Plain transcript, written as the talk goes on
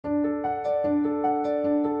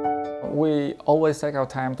we always take our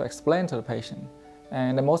time to explain to the patient.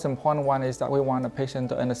 And the most important one is that we want the patient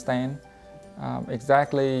to understand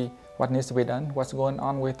exactly what needs to be done, what's going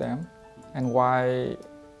on with them, and why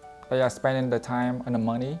they are spending the time and the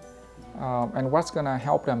money, and what's going to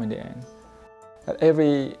help them in the end. That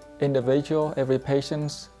every individual, every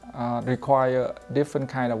patient require different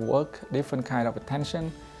kind of work, different kind of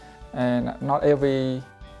attention, and not every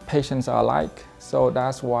patients are alike. So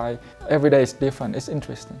that's why every day is different. It's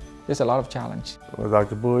interesting. There's a lot of challenge. Well,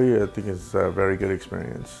 Dr. Bowie, I think it's a very good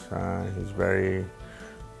experience. He's very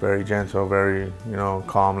gentle, very,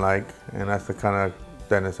 calm-like, and that's the kind of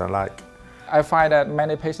dentist I like. I find that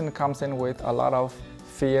many patients comes in with a lot of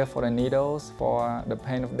fear for the needles, for the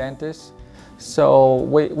pain of dentists. So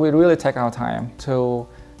we really take our time to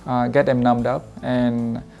get them numbed up,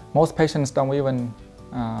 and most patients don't even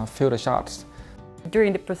feel the shots.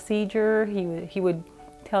 During the procedure, he would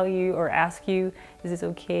tell you or ask you, is this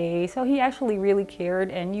okay? So he actually really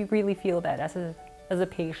cared, and you really feel that as a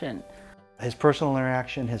patient. His personal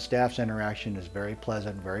interaction, his staff's interaction is very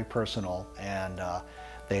pleasant, very personal, and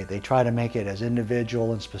they try to make it as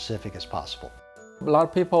individual and specific as possible. A lot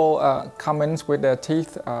of people come in with their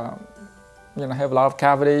teeth, have a lot of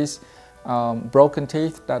cavities, broken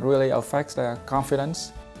teeth that really affects their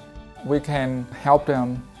confidence. We can help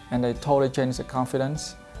them, and they totally change their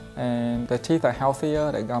confidence, and their teeth are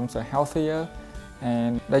healthier, their gums are healthier,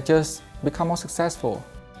 and they just become more successful.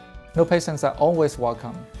 New patients are always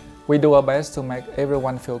welcome. We do our best to make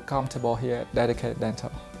everyone feel comfortable here at Dedicated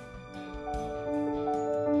Dental.